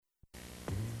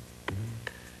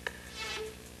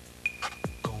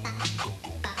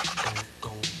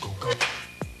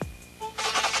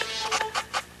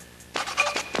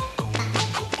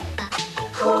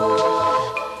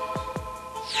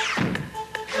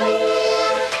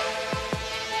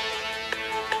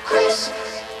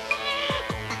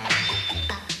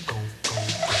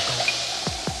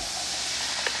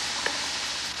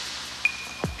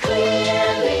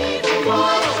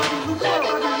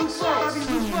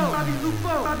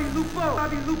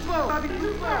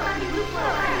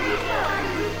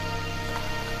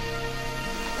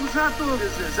Os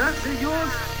atores,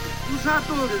 senhores, os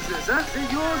atores,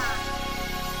 senhores.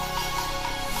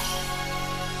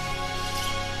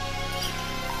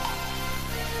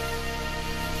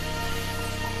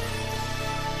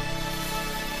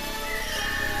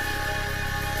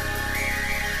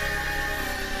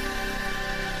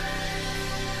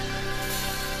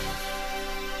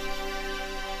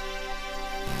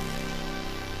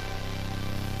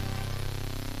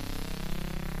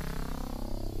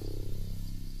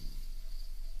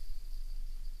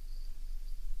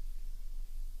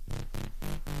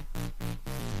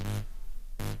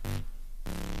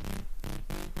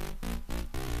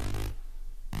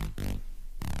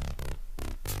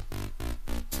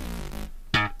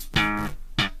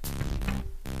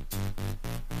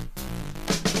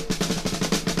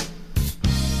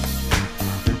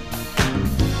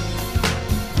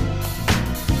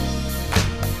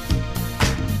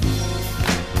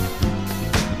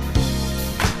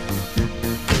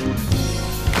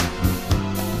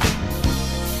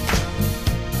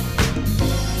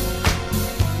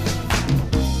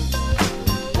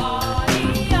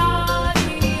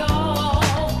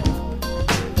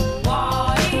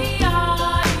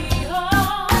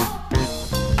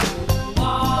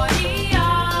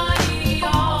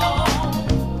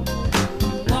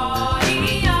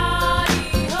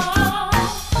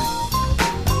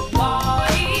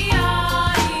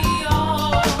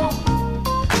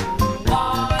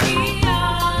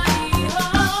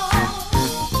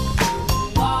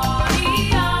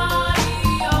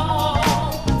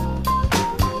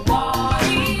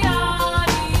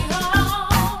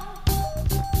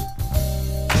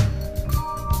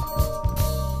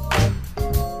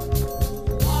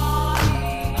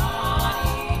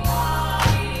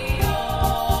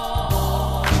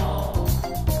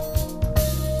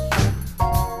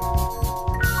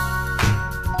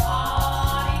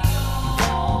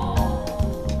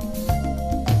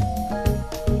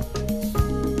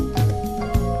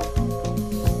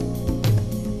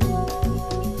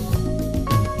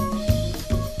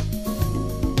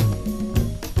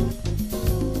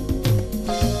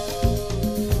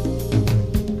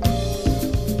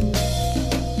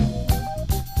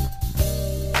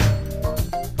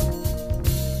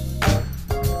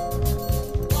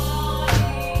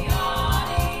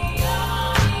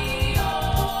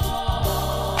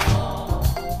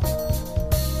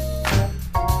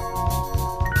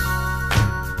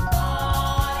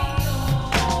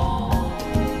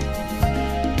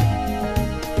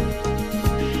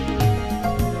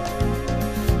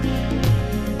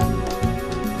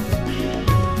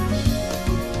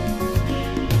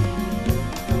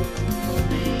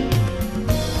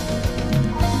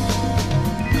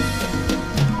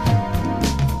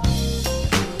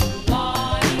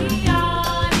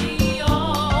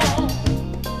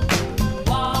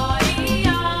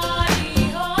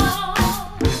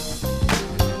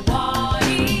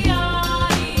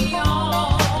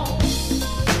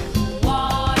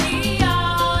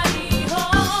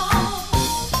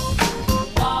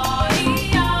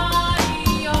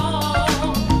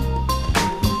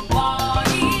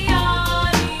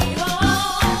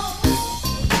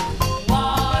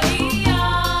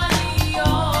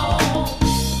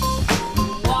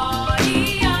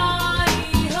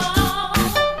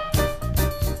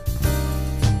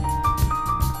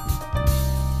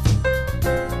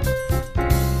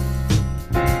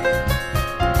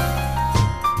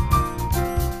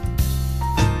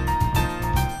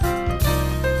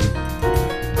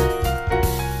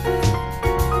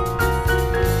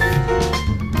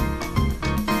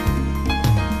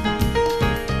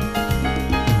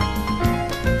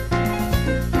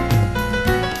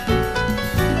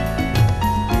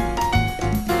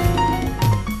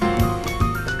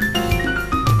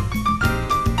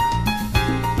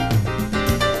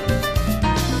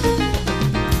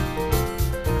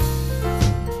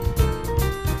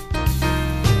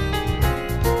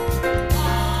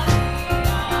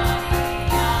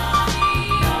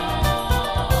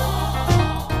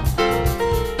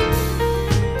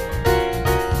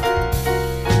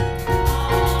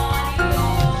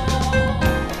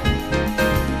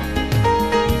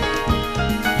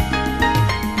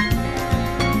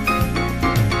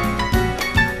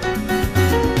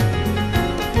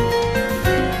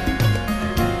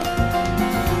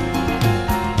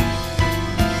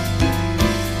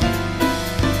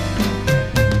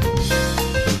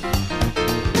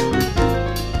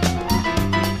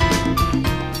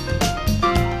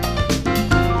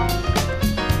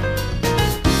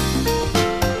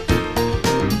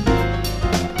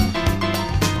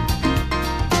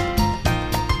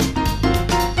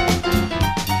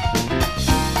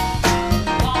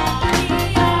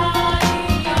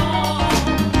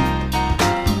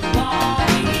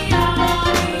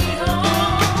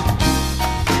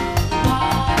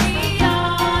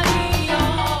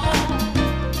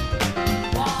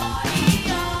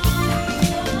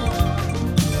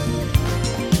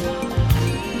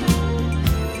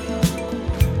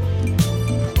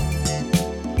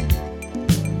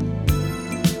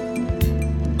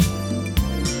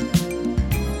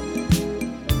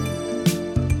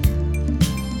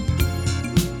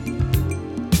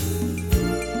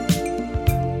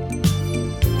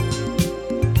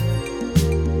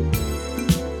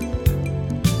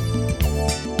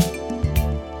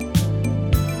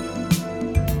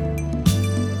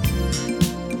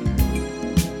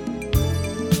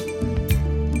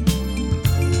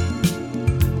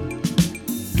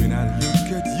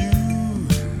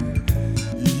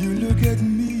 look at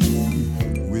me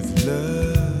with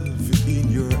love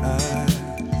in your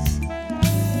eyes,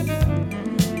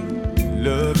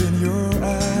 love in your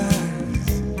eyes,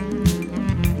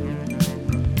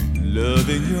 love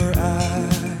in your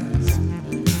eyes.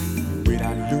 When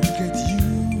I look at you,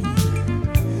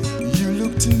 you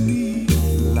look to me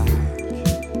like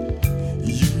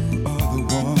you are the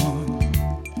one,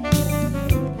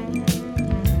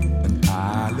 and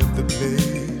I love the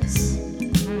place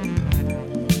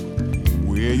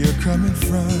where you're coming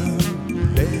from.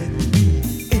 Let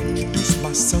me introduce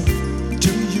myself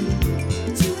to you.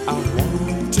 I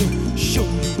want to show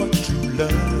you what true love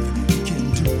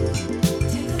can do.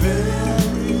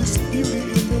 There is beauty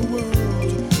in the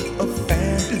world of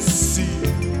fantasy.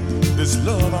 This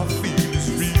love I feel is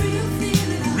real,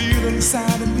 real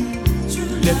inside of me.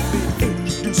 Let me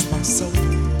introduce myself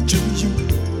to you.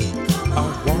 I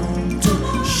want to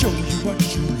show you what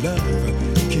true love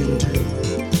can do.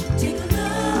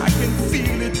 I can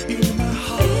feel it in my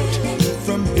heart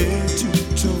from head to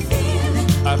toe.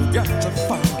 I've got to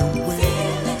find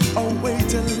a way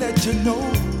to let you know.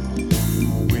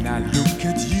 When I look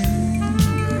at you,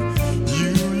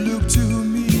 you look to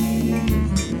me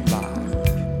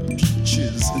like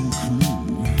peaches and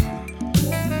cream,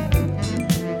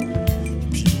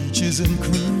 peaches and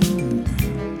cream,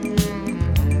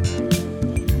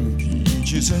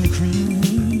 peaches and cream.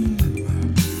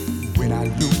 When I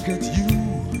look at you,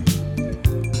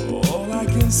 all I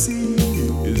can see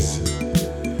is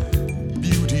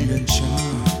beauty and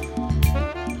charm.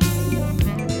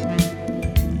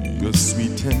 Your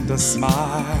sweet tender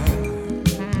smile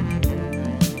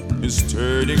is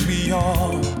turning me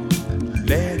on.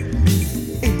 Let me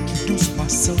introduce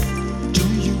myself to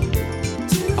you.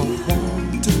 I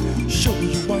want to show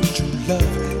you what true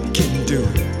love can do.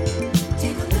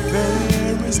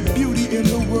 There is beauty in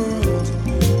the world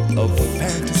of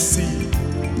fantasy.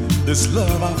 This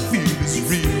love I feel is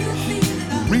real,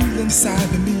 real inside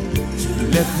of me.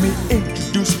 Let me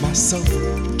introduce myself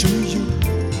to you.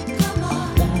 I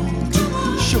want to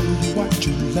show you what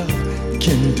true love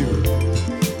can do.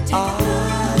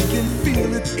 I can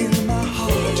feel it in my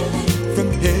heart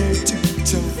from head to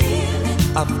toe.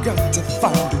 I've got to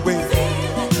find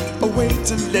a way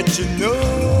to let you know.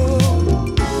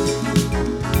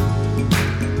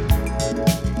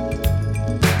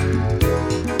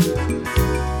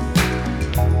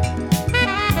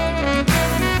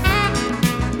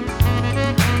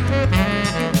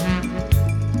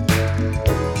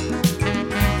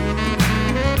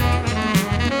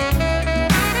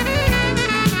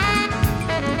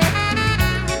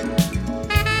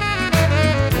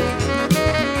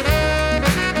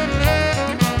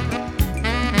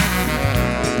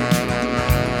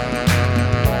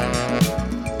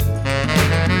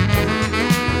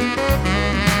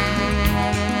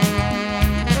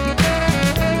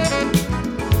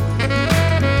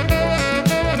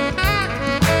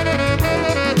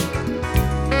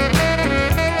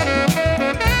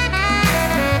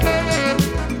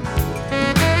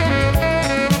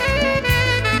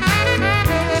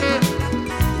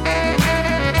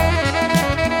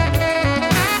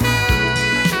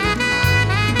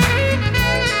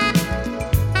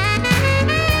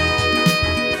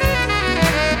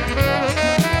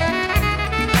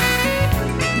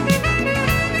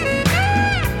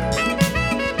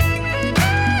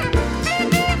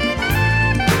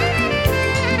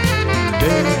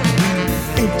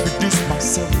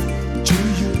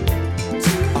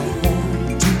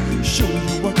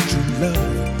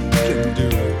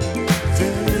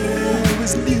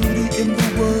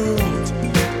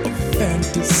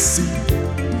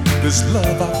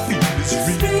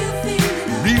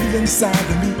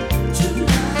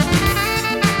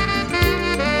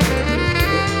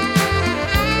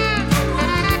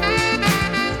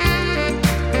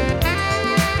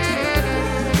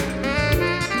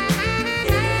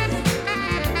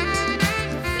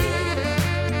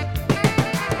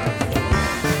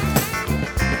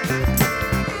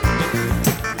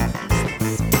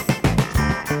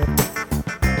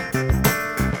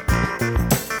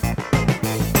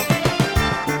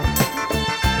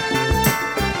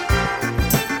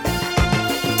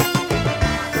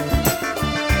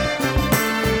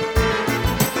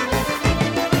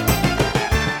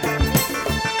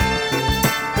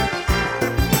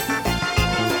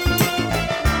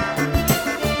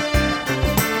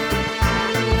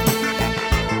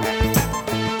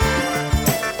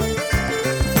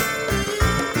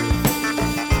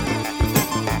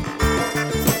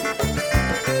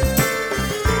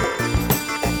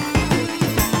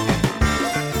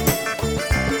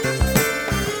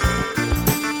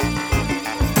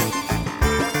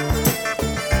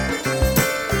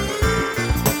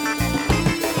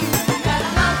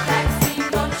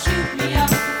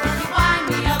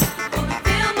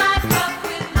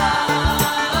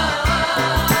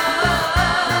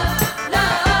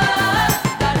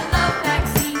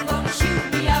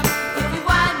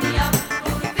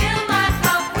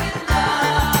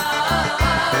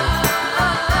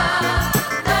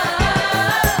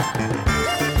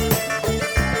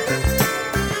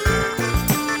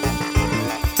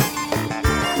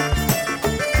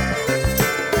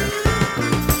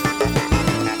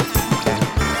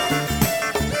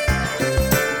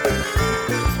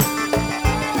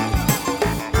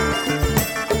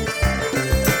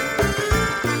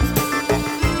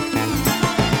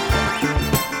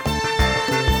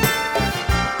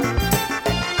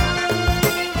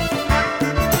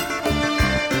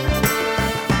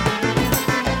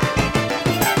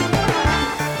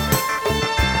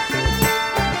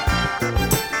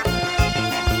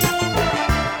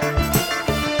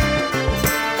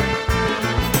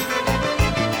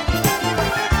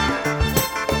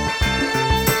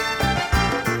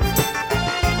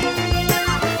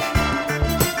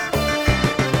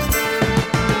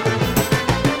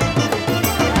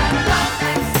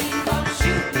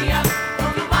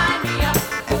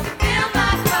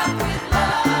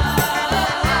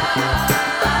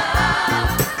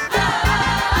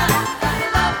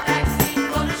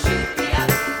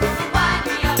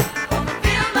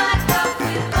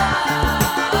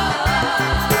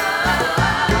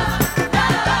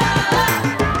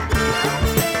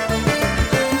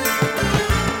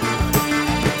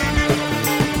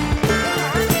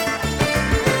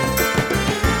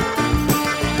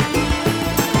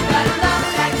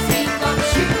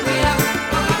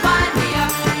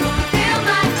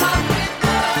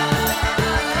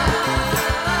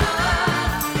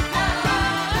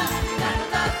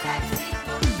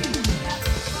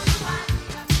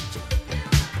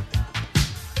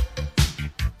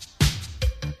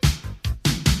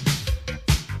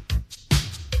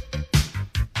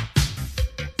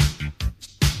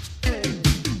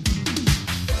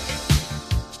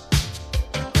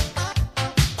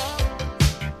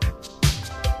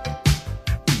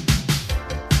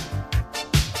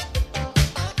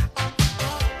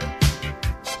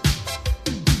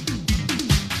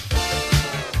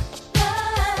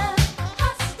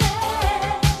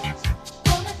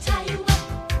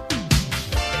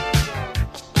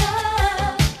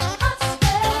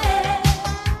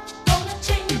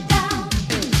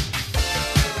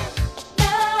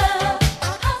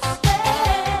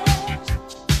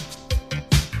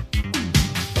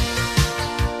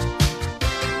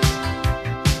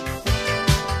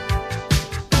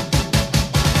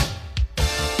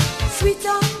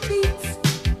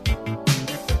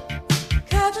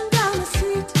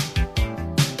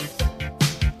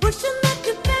 Stay.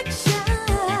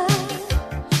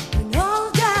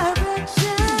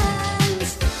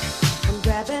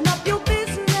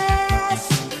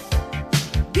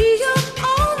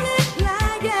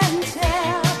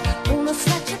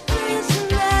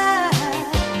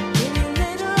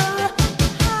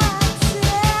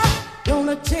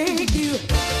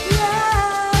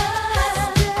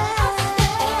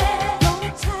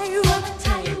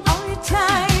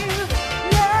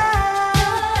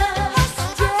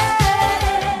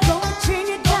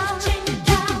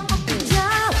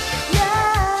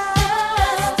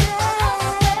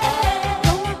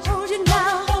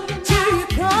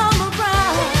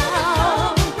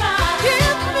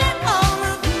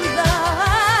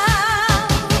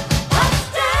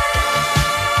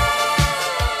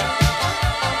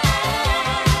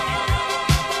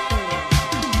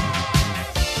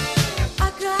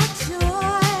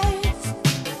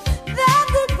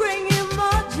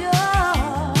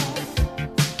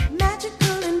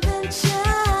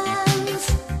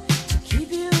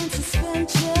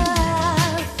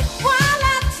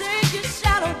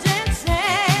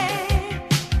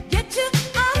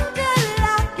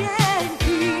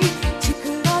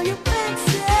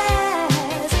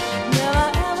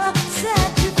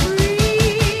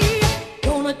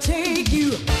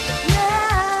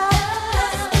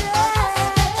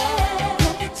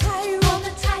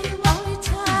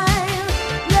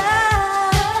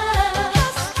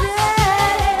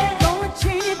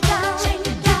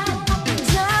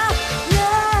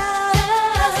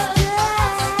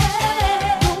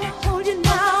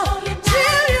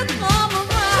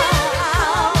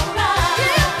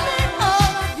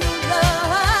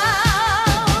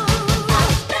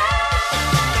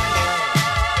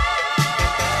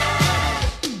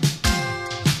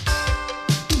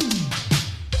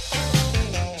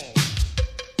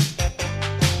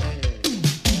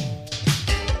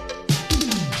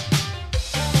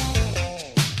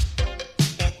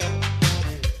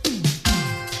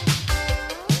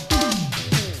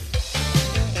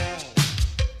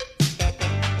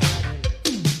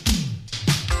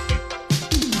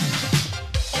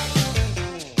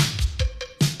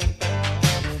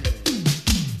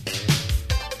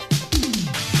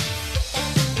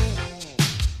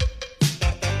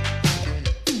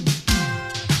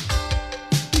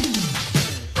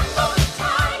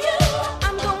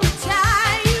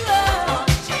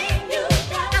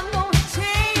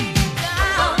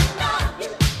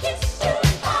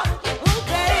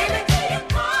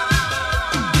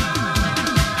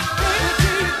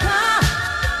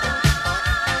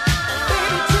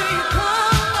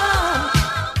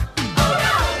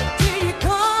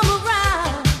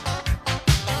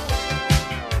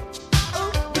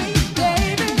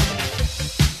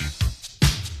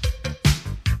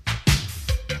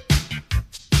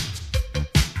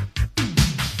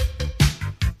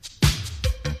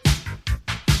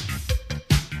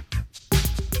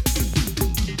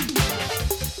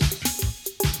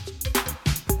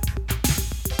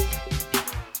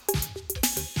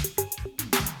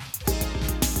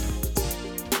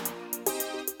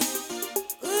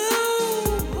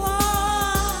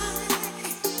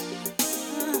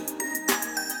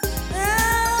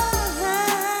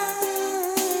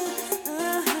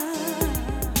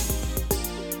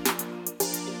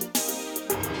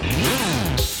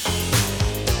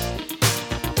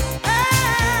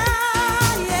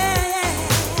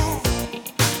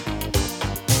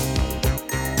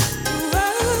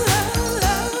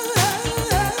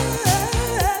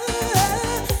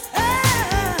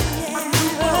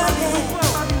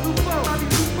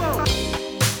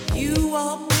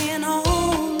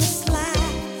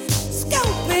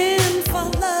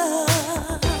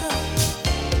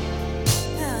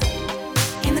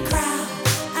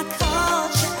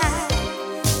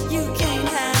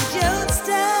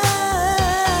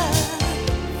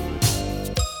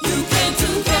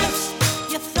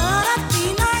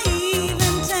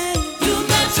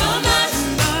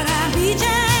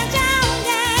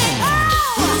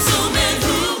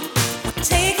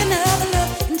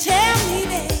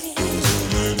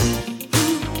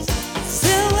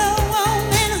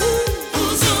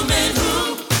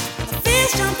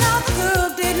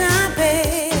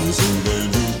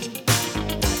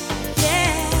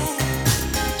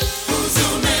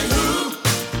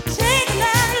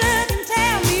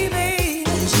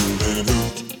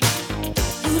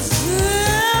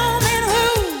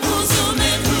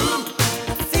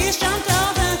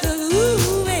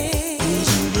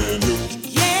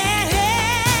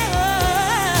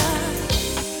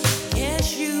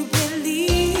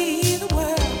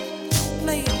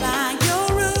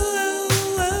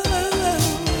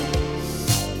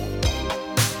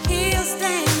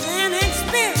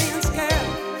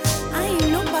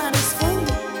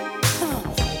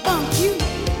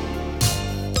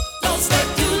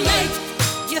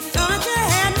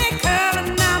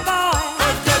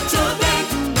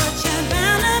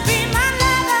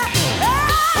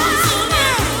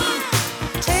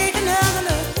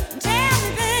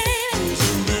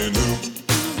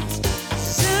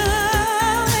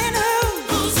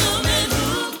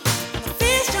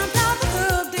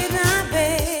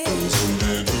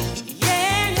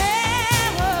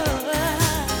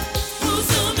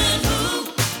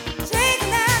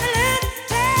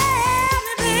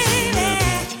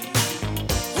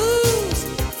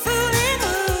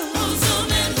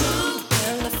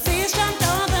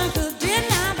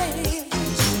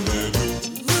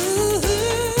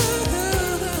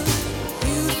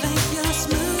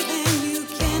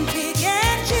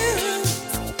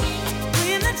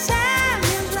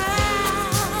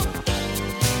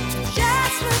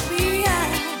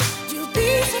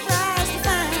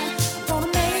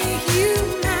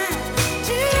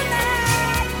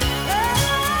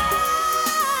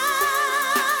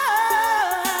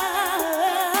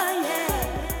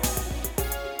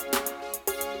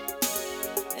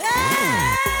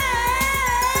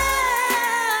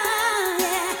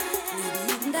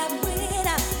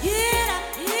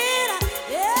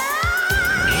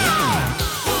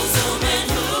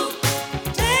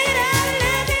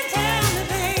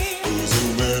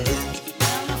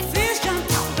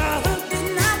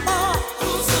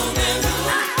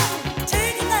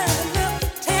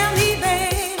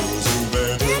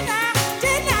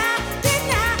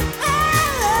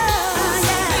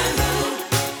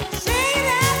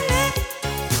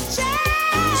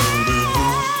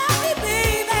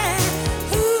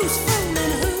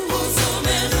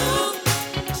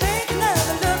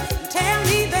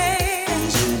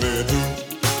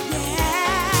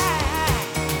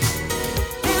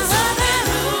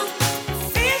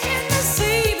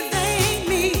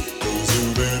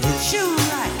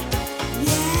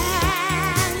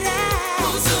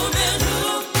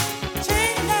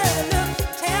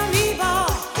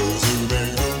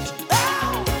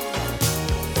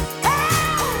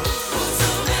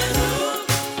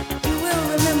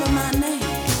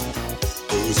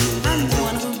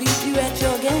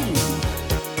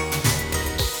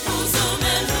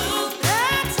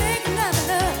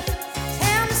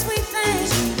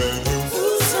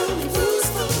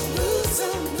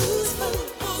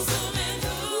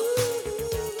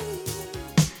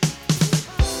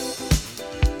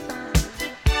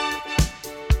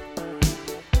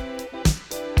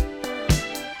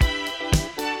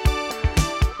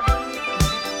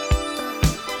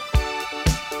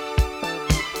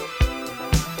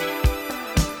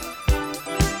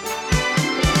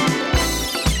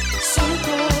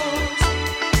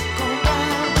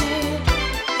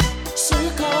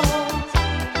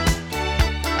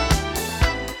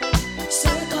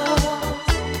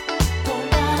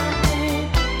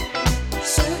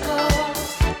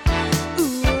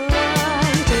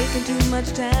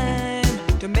 time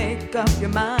to make up your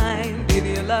mind.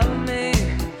 Either you love me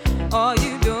or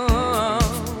you don't.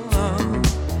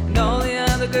 And all the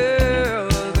other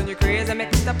girls in your crazy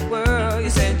mixed up world, you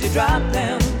said you dropped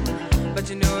them, but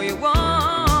you know you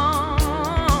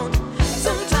won't.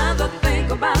 Sometimes I think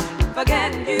about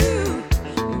forgetting you,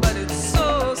 but it's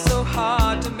so, so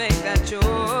hard to make that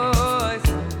choice.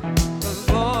 'Cause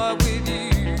boy, with you,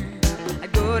 I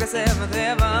go to seventh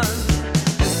heaven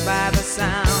just by the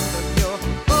sound of your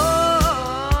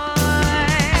voice.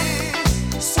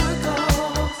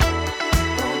 Circles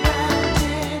go round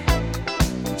in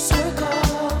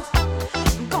circles,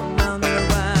 go round and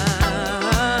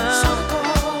around.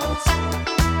 Circles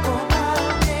go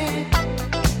round in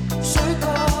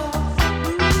circles.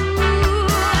 Ooh,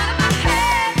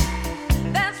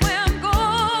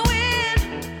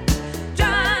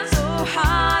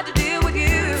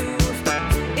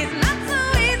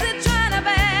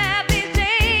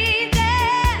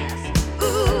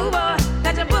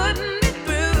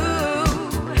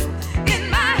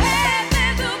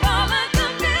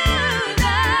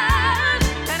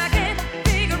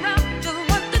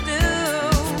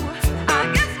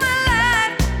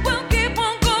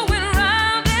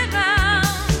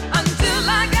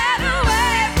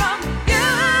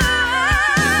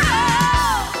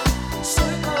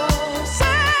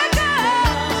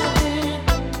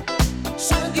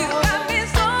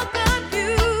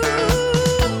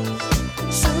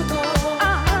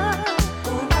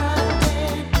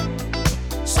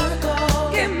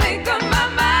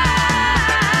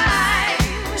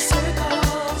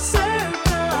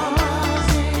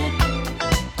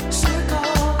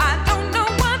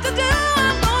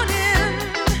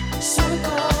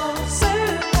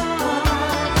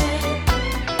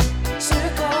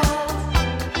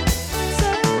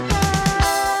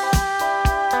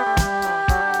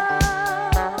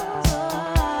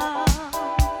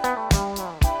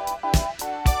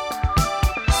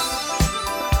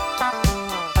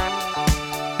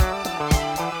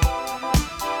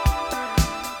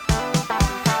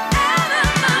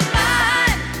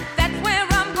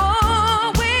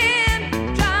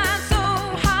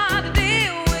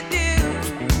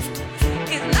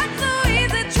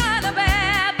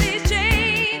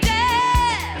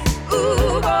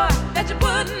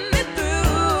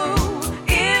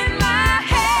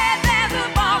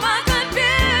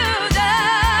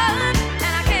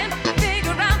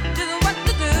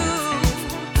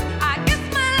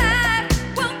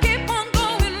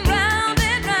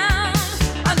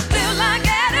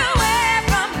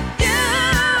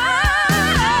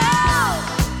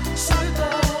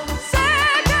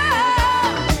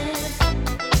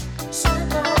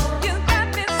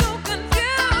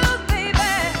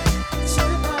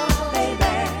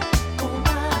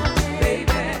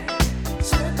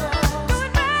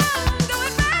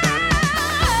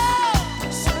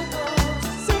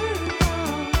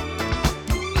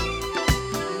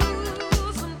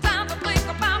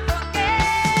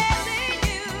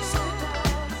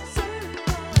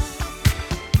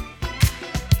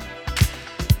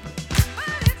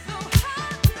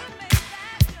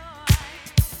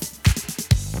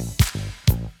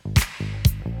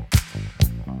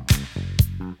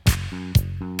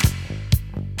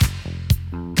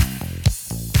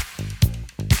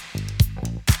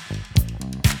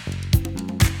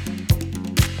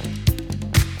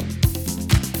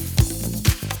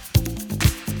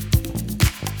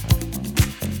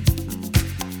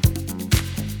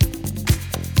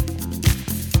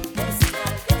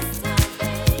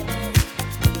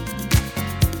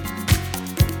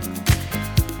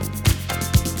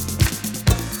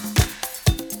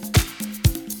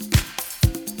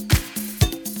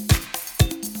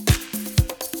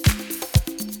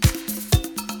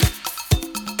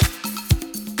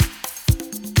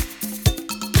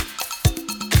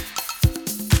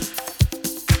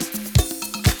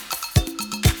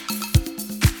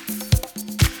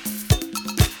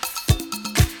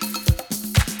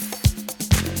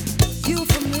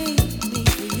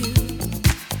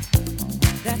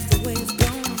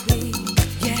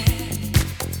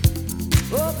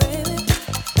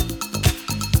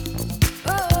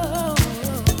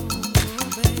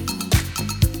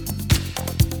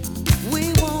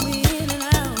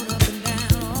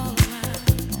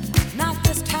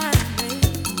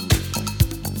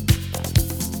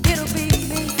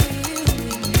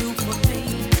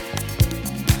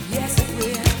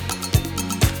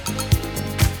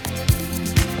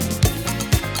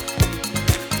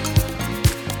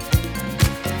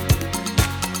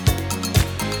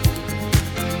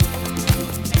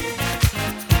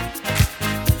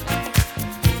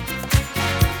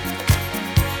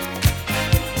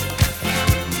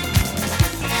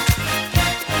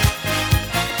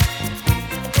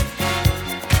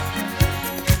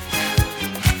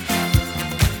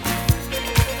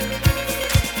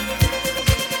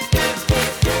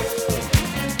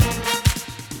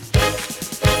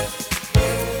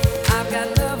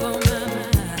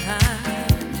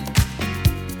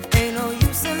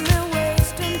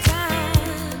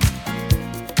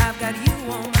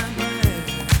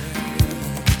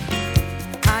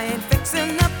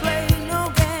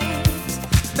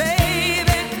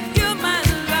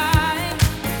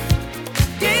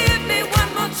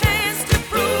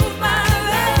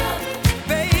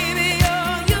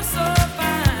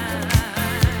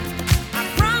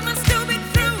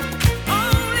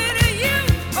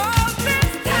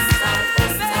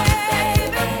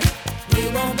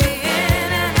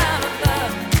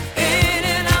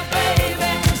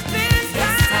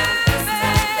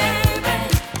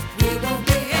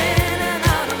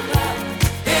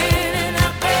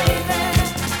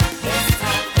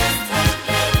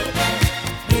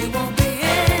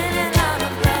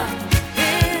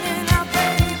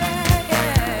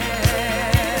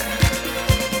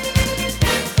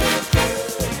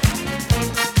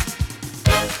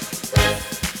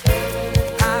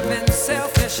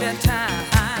 at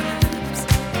times,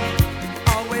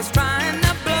 always trying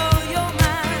to blow your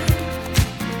mind.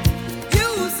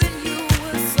 Using you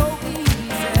was so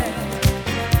easy.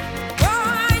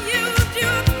 Boy, I used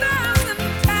you 1,000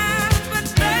 times, but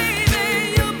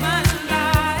baby, you're my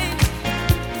life.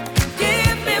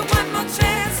 Give me one more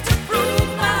chance to prove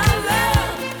my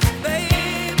love.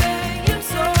 Baby, you're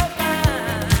so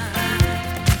fine.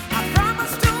 I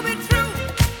promise to be true,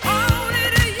 only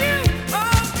to you.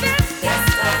 Oh, this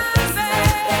time,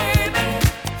 baby,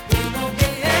 we won't be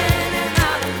in and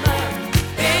out of love,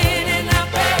 in and out,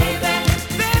 baby.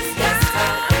 This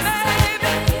time,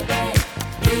 baby,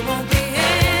 we won't be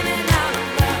in and out of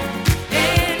love,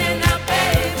 in and out,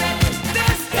 baby.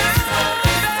 This time,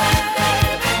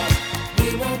 baby, we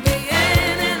won't be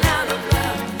in and out of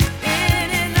love, in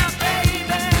and out,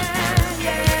 baby.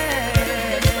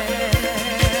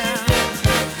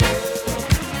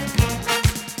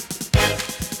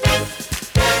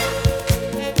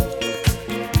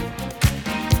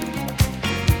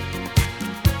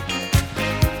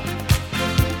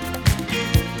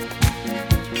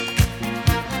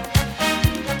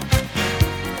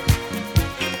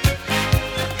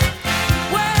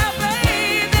 Well,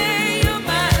 baby, you're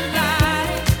my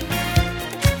life.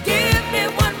 Give me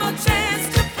one more chance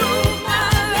to prove my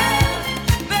love.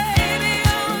 Baby,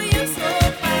 oh, you're so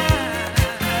fine.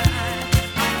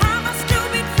 I promise to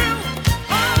be true,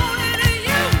 only to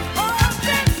you. Oh,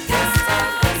 this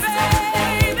time,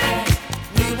 baby,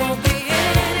 we won't be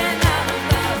in and out of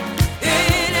love,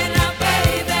 in and out,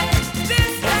 baby.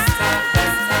 This time,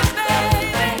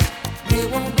 baby, we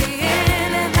won't be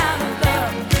in and out of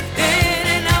love, in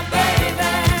and out,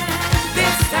 baby.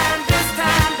 This time,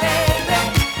 baby,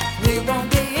 we won't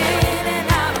be in and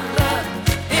out of love,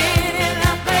 in and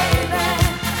out, baby.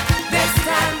 This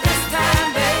time,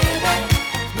 baby,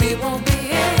 we won't be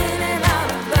in and out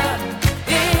of love,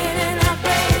 in and out,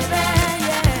 baby.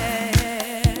 Yeah.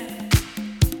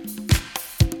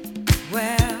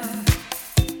 Well,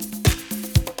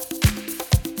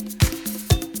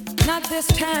 not this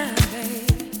time, baby.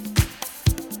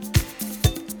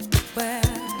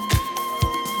 Well,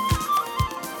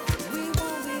 we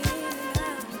won't be in and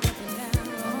out, up and down,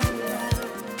 all around.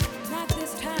 Not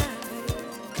this time, baby.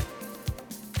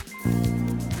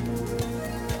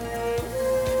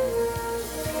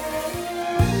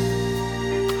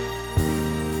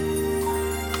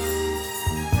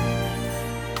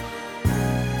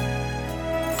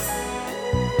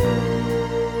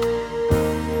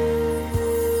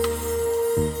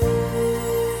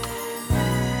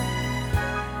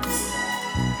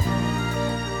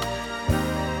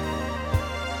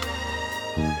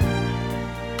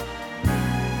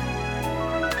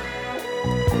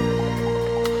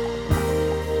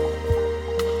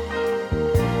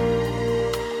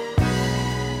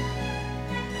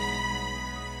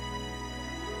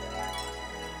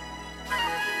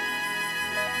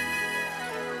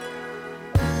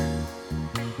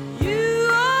 You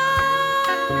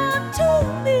are to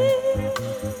me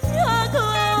a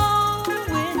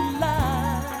glowing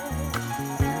light,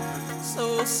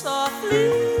 so softly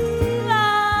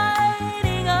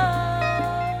lighting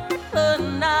up the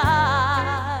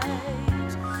night.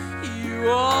 You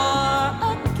are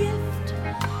a gift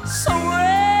so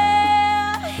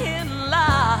rare in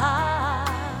life.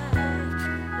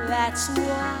 That's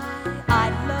why I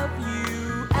love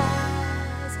you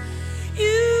as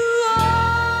you are.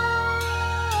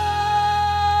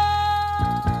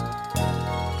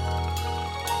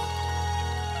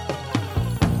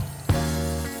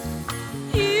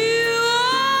 You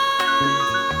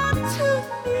are to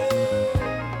me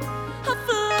a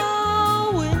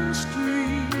flowing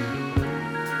stream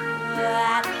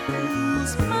that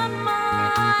cools my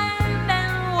mind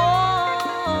and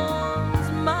warms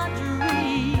my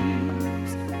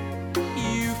dreams.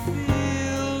 You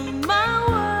fill my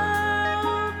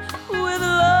world with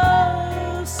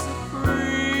love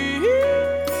supreme.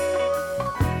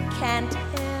 Can't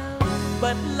help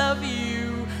but love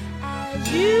you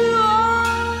as you are.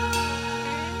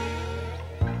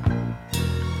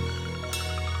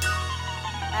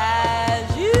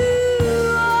 As you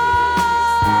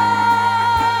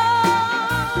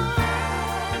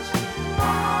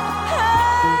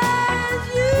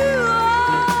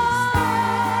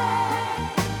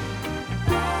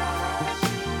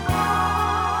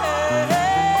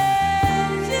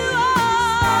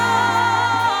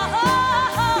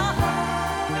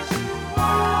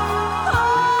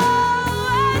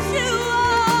as you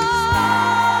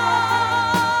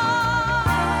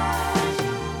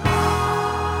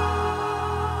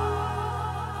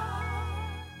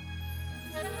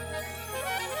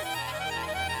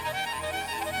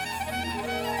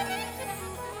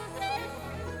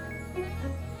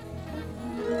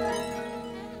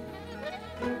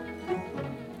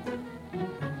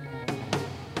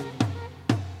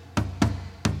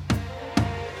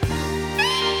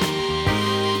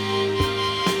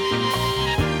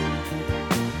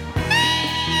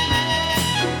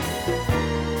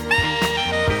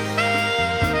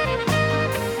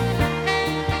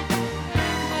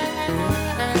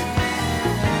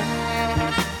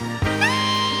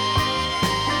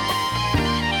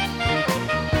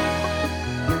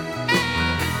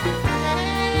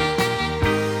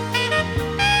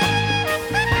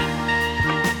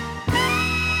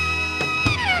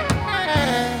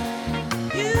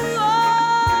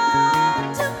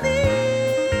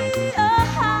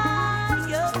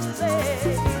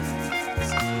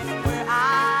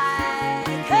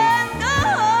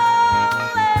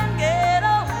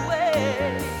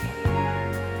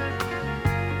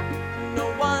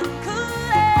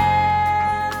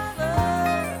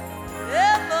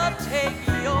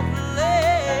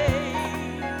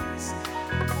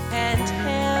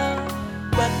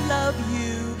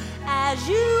as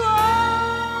you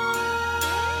are,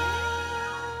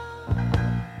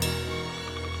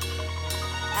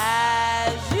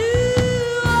 as you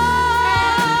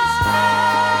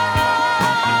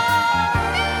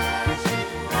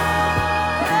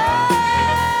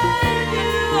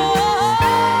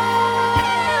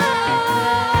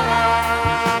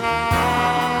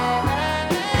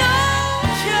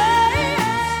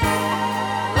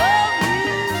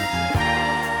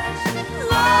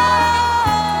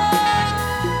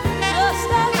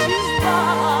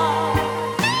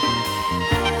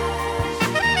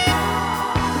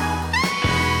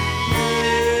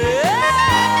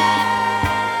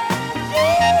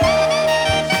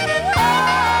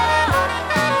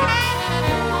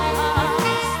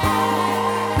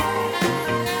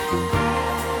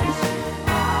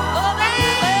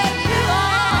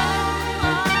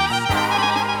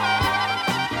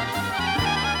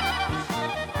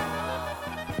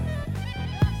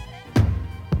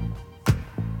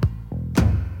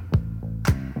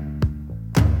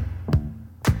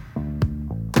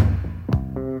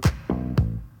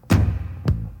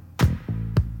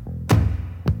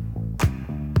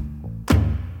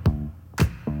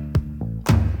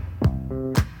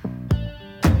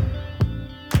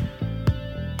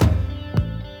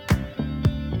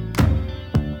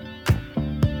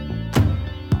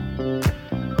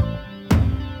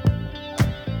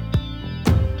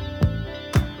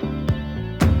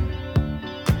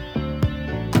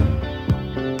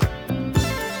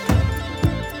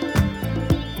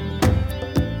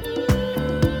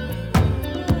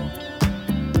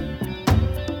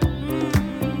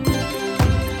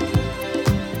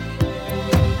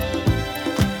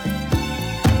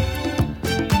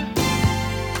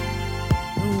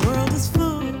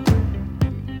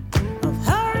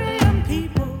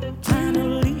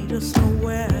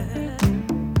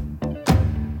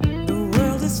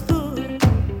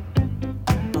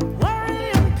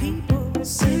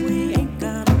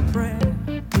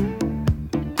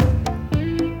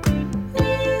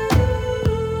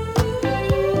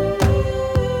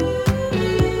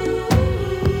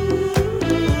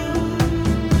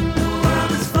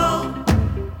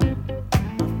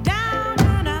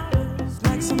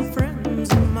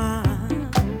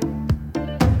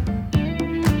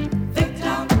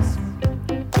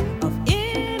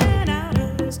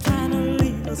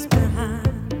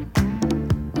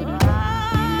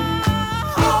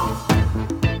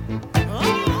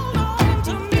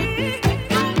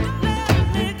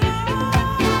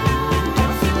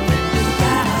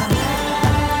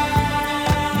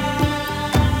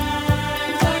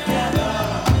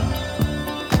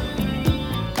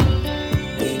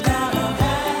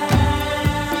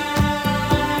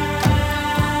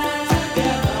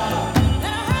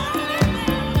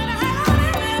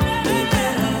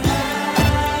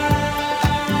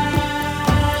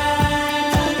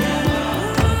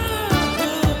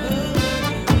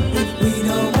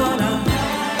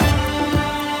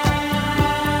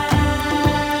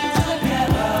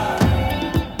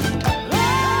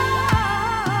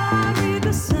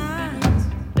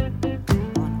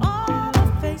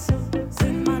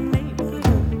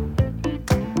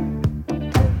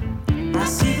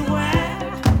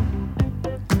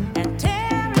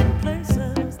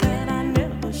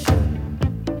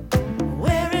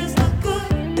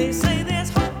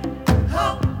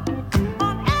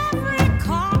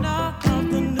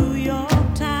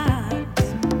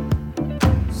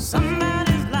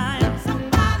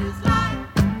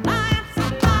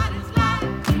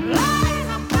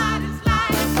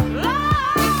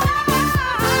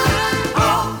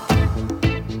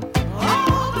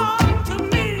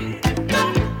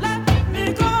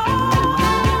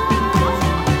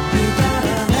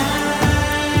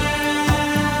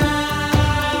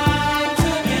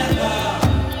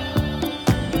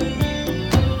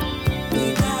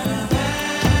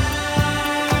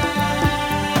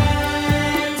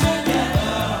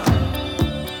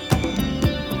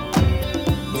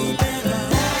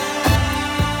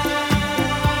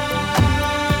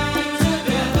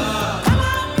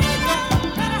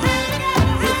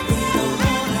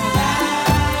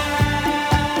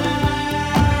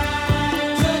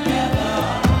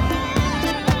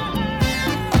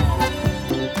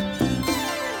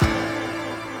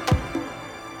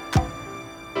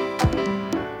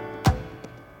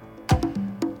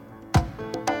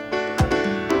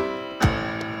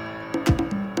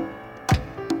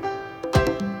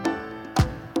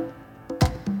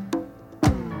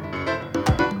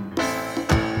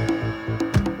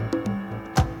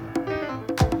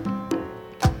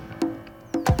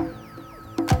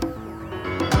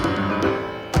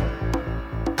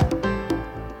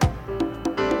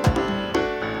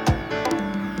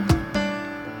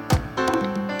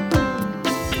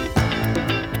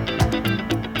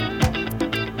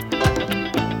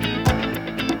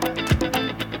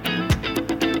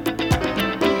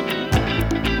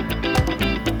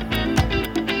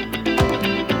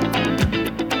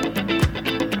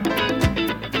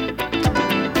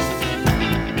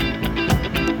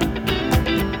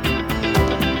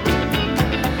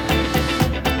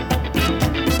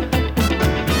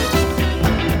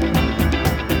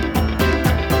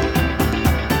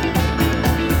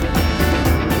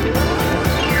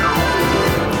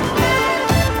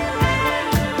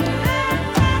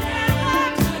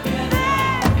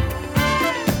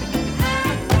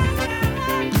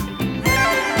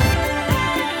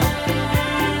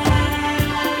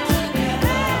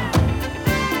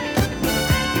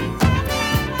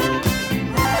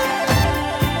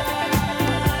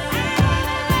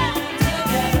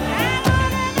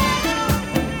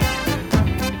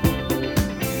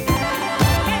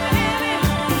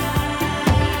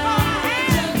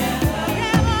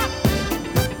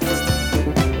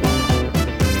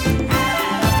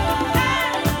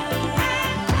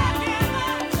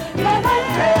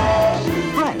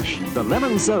the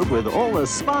lemon soap with all the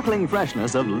sparkling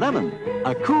freshness of lemon.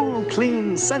 A cool,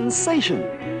 clean sensation.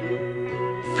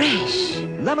 Fresh.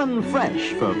 Lemon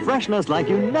Fresh for freshness like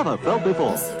you never felt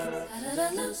before.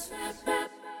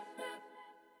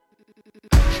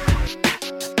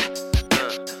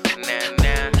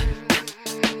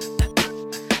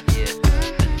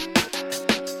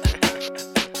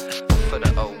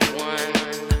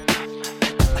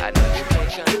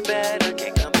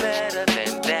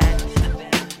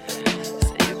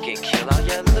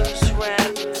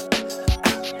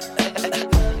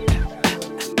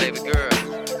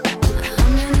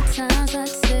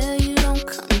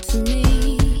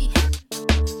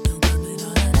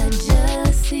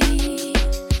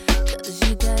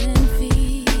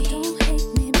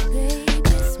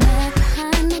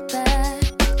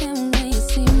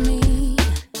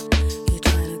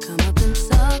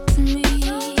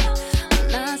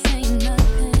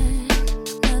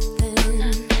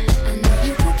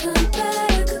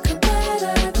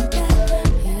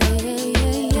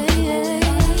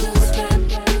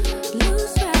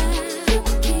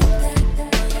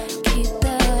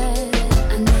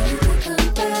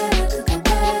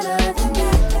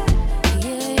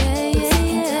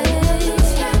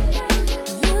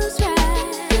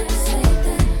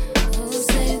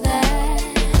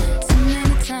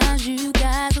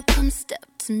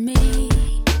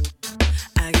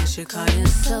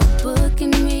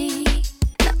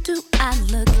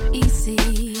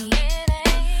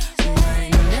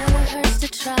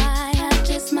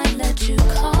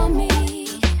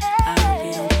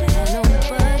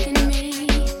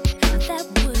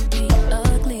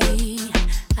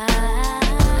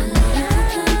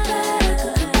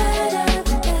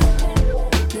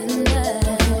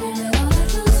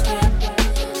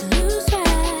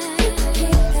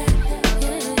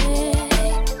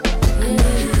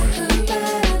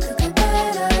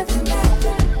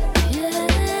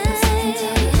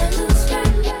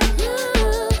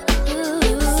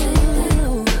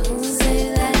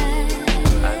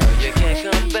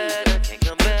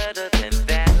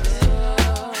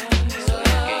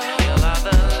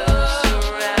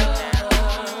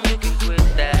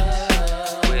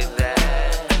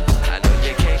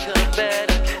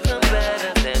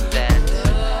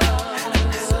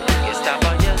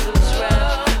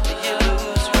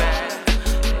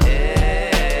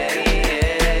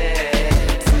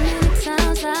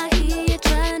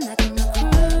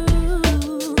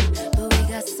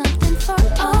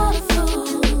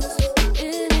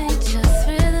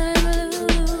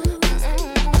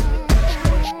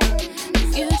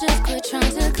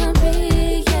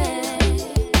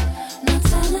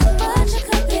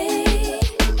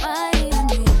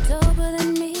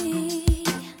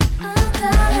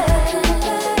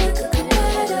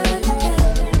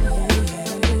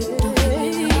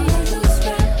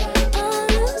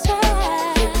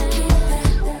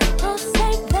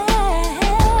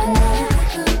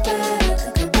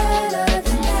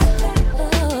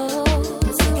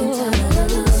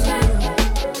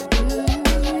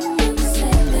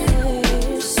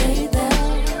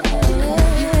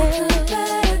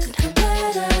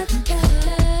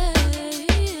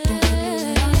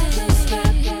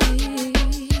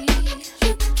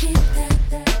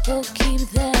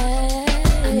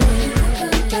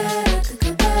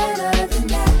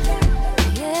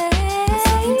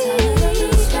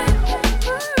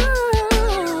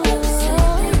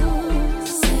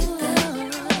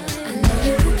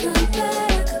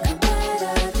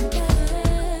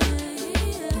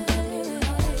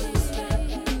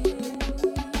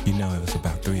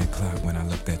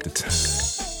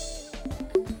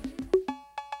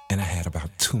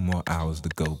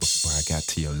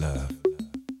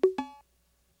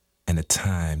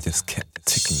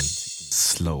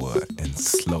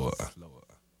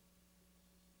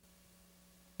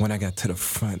 When I got to the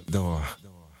front door,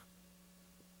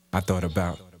 I thought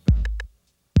about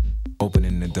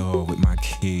opening the door with my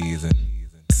keys and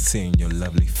seeing your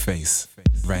lovely face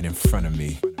right in front of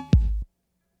me.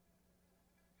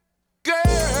 Girl,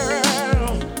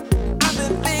 I've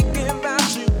been thinking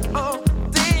about you all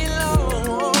day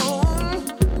long,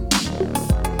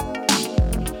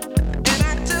 and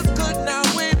I just could not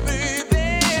wait,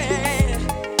 baby,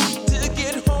 to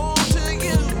get home to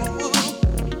you.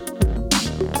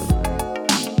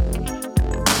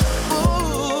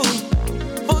 Ooh,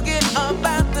 forget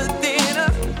about the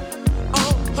dinner,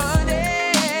 oh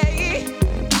honey.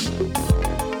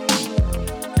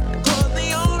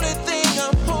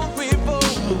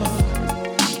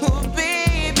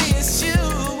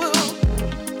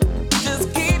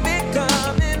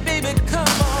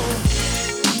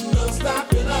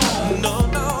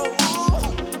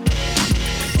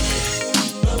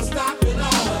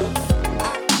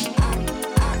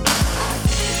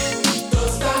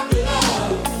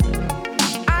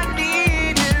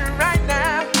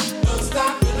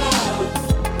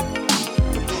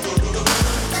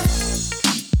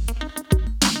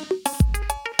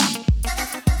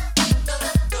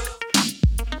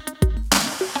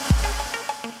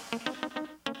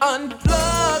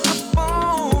 Unplug the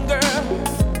phone, girl,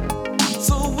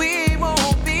 so we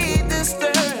won't be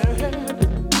disturbed.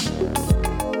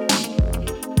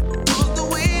 The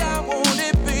way I want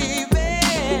it, baby,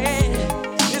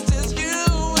 it's just you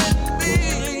and me.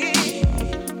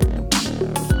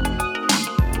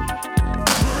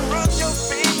 Run your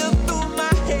fingers through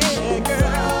my hair,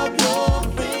 girl,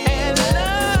 and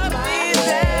love me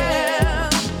down.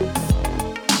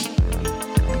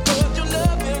 'Cause your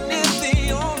loving is the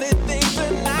only thing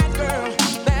tonight, girl,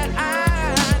 that I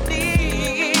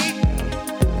need.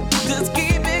 Just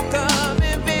keep it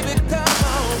coming, baby, come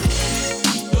on.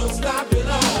 Don't stop it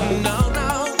all. No, no.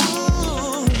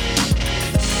 Ooh.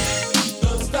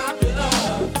 Don't stop it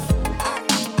all.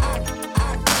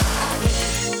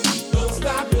 Don't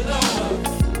stop it all.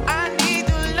 I need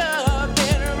your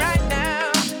loving right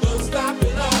now. Don't stop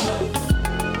it all.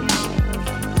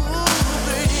 Ooh,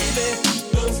 baby.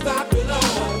 Don't stop it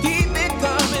all. Keep it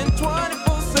coming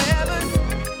 24/7.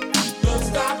 Don't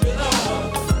stop it all.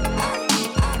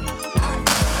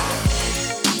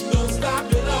 Don't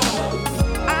stop it all.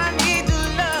 I need your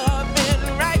loving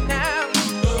right now.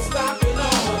 Don't stop it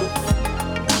all.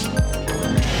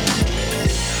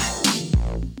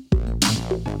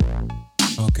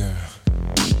 Oh, girl.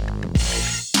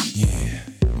 Yeah.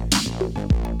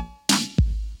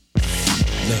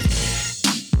 Love me.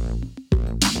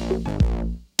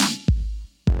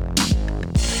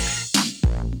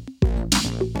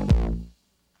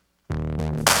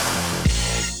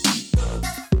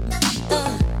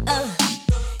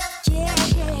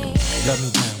 Love me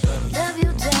down, baby. Love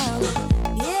you down.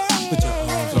 Yeah. Put your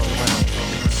arms all around me.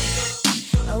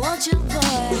 I want you,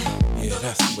 boy. Yeah,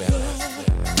 that's the way I like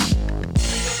it.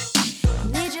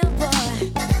 Need you, boy.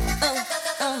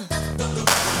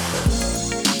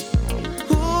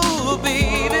 Ooh,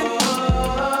 baby.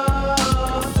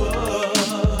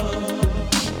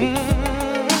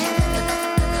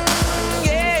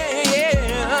 Yeah,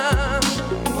 yeah.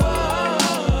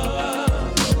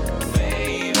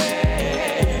 Baby.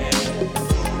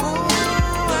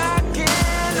 Ooh, I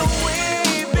can't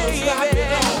wait, baby.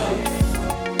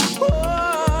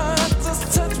 Oh, just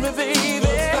touch me,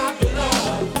 baby.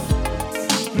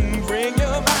 Bring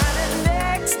your body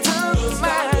next to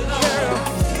mine, girl.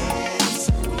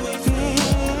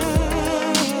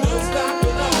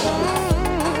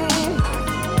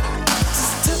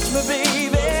 Just touch me,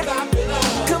 baby.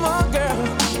 Come on,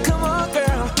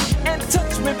 girl, and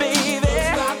touch me, baby.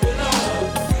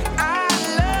 I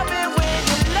love it when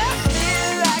you love me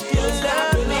like you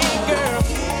love me, girl.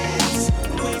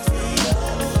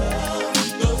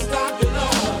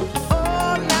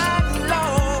 All night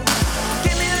long,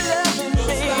 give me loving,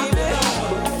 baby.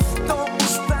 Don't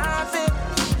stop it,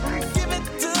 give it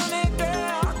to me,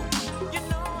 girl. You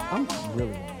know I'm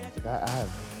really romantic. I have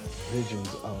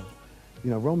visions of,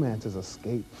 romance is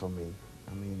escape for me.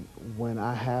 I mean, when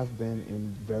I have been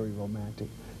in very romantic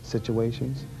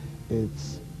situations,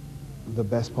 it's the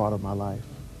best part of my life.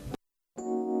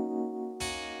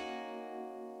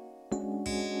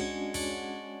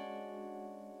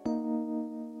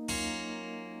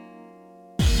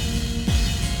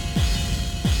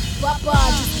 Papa,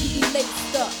 just keep me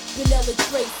laced up. Vanilla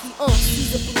Tracy,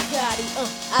 Caesar Bugatti,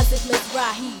 Isaac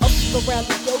Mizrahi. Up around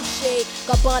the Dolce,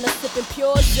 Gabbana sipping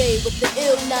Pure J with the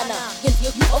ill nana.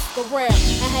 You up around.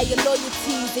 I had your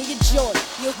loyalties in your joint,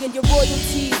 you get your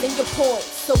royalties and your points.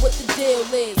 So what the deal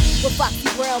is? With Foxy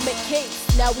Brown make cakes.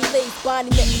 Now we lace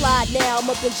Bonnie McClyde. Now I'm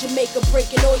up in Jamaica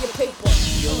breaking all your paper.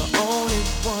 you're the only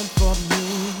one for me.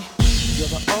 You're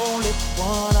the only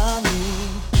one I need.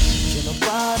 Can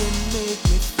nobody make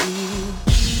me feel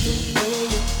the way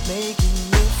you're making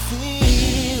me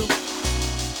feel?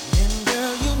 And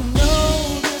girl, you know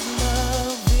this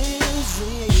love is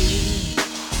real.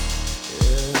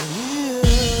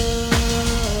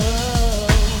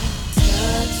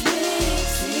 Touch me,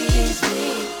 tease me,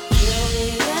 feel me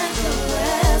and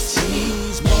caress me.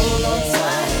 Hold on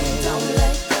tight and don't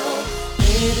let go.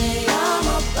 Baby, I'm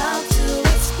about to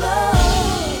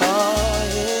explode.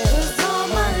 'Cause all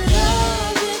my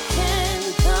love you can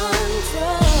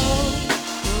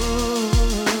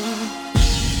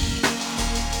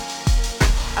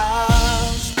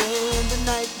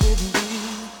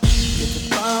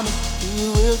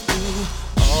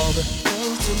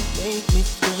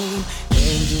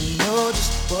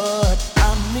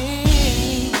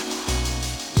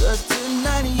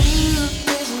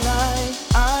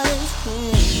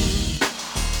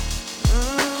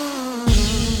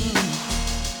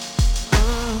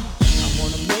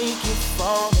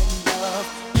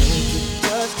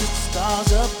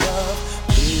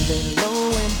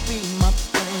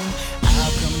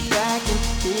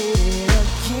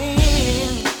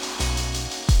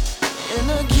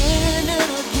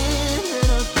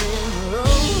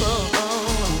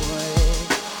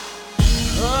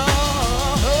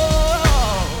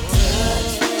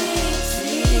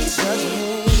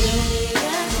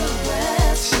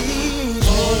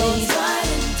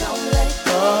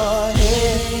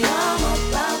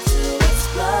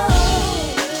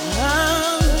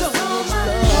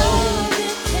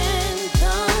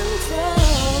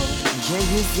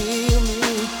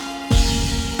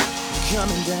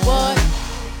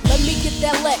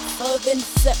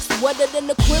insects wetter than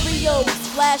aquariums,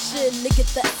 flashing to get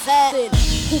that satin.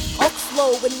 Hoop up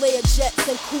slow and layer jets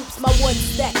and coops, my one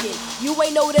stacking. You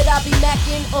ain't know that I be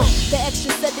macking, the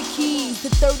extra set of keys, the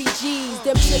 30 G's,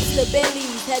 them trips to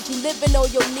Bentley's, had you living on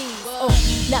your knees.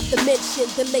 Not to mention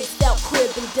the laced out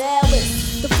crib in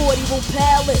Dallas, the 40-room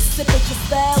palace, sipping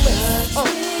Crystallis. Oh, yeah.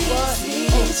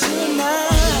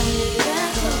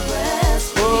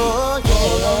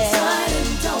 Hold on tight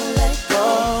and don't let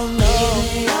go.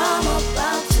 Baby, I'm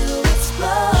about to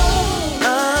explode.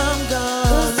 I'm gone.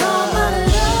 'Cause all my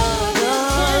love you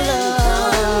can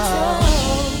control.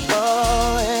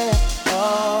 Oh, yeah.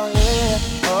 Oh, yeah.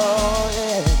 Oh,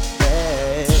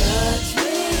 yeah. Touch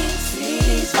me,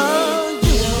 tease me. Oh,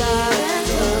 you got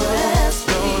to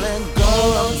don't let go.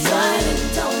 Hold on tight and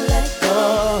don't let go.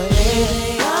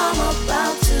 Baby, I'm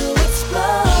about to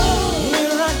explode.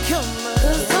 Here I come.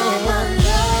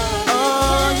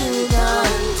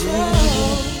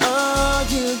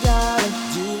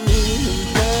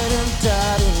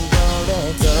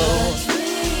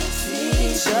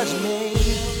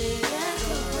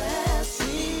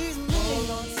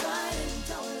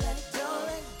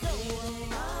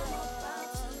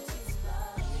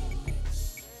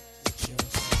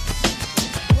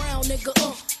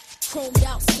 Chromed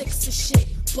out six of shit,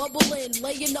 bubbling,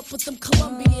 laying up with them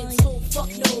Colombians. Oh fuck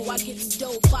no, I get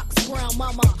dough, Fox Brown,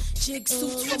 mama, jig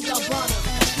suits from Gabbana.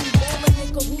 You ballin',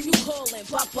 nigga, who you callin'?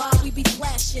 Papa, we be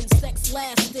flashing, sex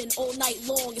lasting all night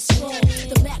long. It's strong,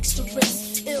 the max to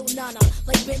wrist, ill nana,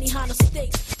 like Benihana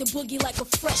steaks. The boogie like a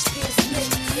fresh pair of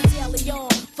snakes. Italian,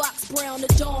 Fox Brown, the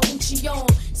Dawn, Lucion,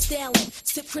 Stalin,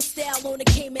 sip Cristal on the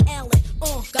Cayman Island.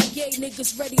 Got gay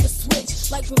niggas ready to switch,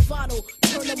 like bravado,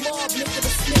 turn them off, nigga to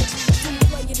snitch. True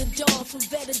playing the dawn from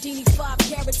Vettadini, 5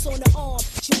 carats on the arm.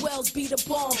 Jewels be the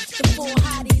bomb. The 4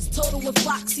 hotties, total with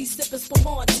Foxy, sipping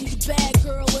Spumante. Bad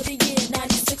girl of the year,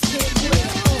 96 can't win.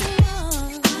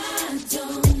 I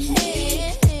don't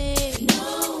hate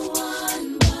no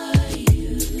one but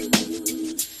you.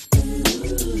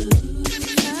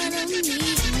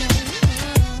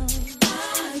 I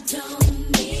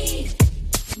don't need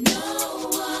no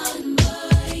one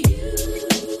but you.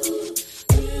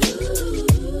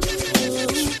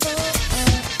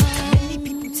 Many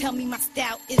people tell me my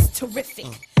style is terrific.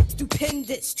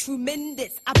 Stupendous,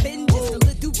 tremendous. I've been just a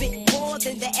little bit more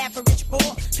than the average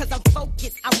whore. Cause I'm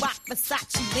focused. I rock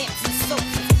Versace lamps and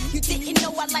sofas. You didn't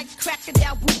know I like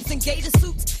crocodile boots and gator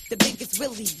suits? The biggest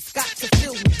willies got to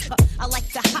fill me. I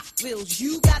like the Hot Wheels.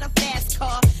 You got a fast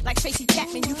car. Like Tracy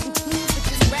Chapman, you can cruise with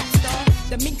this rap star.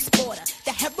 The mink sporter,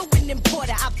 the heroin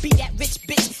importer. I be that rich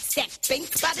bitch. Stack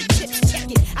banks by the chips.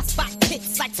 Check it. I spot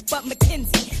pits like Spud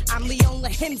McKenzie. I'm Leona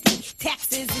Hemsley.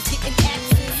 Taxes is getting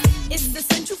taxes. It's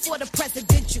essential for the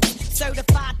presidential.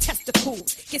 Certified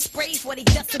testicles. Get sprayed for they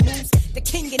decimals. The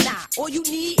king and I. All you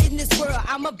need in this world.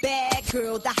 I'm a bad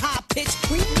girl. The high-pitched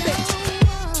queen bitch.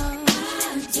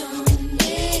 I don't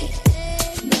need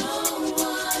no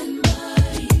one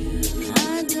but you.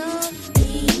 I don't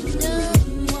need no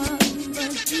one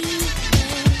but you.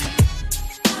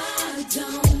 I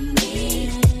don't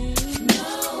need no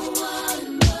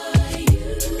one but you.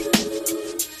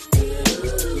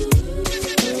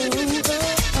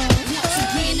 Once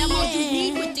again, I'm all you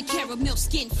need with the caramel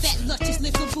skin, fat, luscious,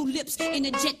 livable lips, and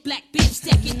a jet black bitch.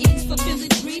 Stacking ends, fulfilling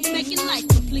dreams, making life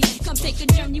complete. Come take a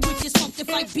journey with this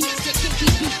funky-fight beats that can't be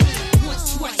beat.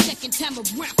 Once, twice, second time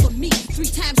around for me. 3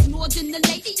 times more than the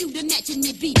lady you'd imagine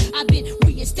me be. I've been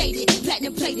reinstated,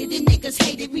 platinum plated, and niggas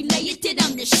hate it. Relay it that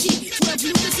I'm the shit. 12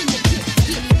 looters in the clip.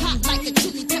 Get hot like a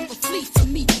chili pepper fleet for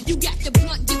me. You got the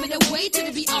blunt, give it away to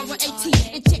the BR-AT.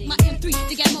 And check my M3,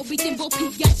 they got more beat than Bo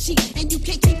Peep got cheap. And you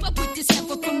can't keep up with this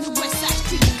heifer from the West Side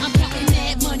Street. I'm counting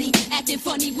mad money, acting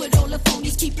funny with all the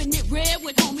phonies, keeping it real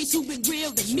with homies who been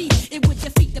real than me. It would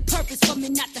defeat the purpose for me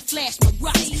not to flash my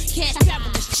rocks. Cash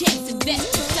travelers, checks,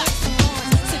 investors, stocks and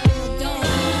bonds, sipping on dawn.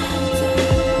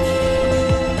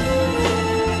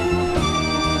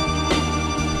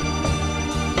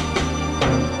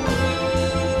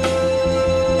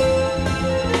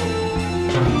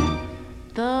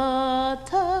 The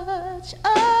touch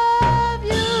of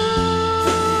you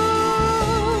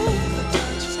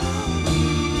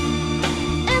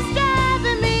is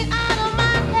driving me out of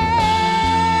my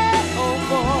head, oh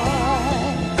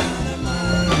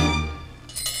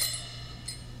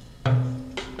boy.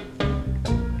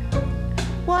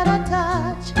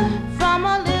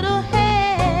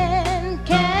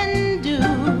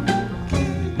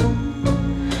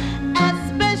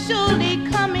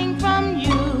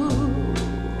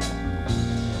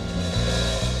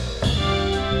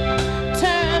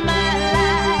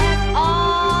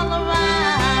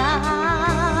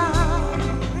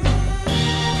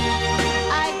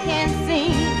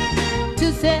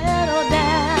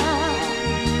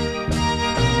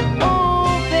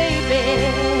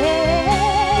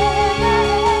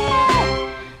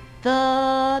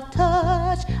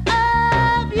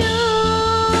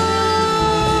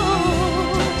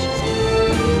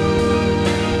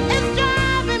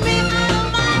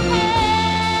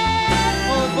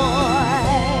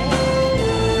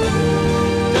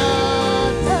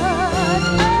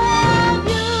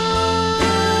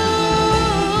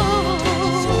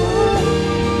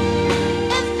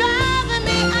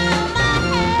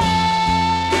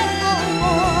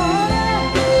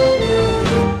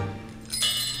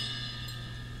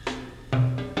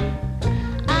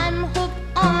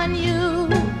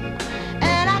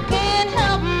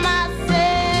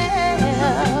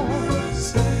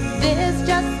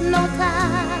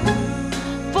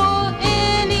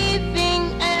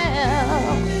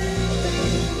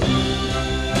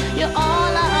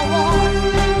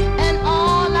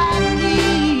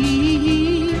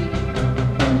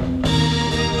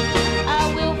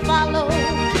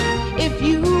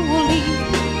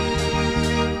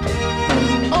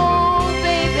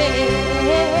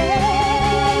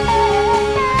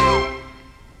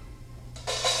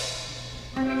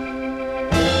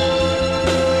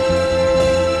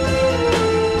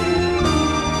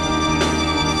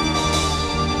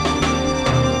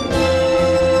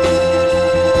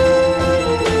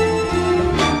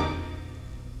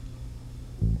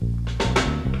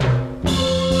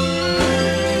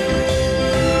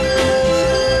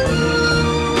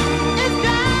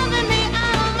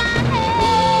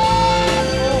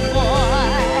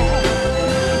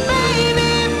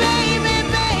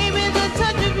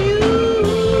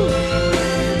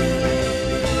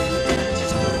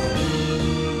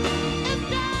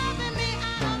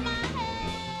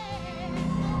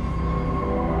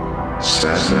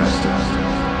 Staten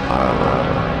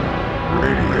Island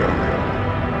Radio.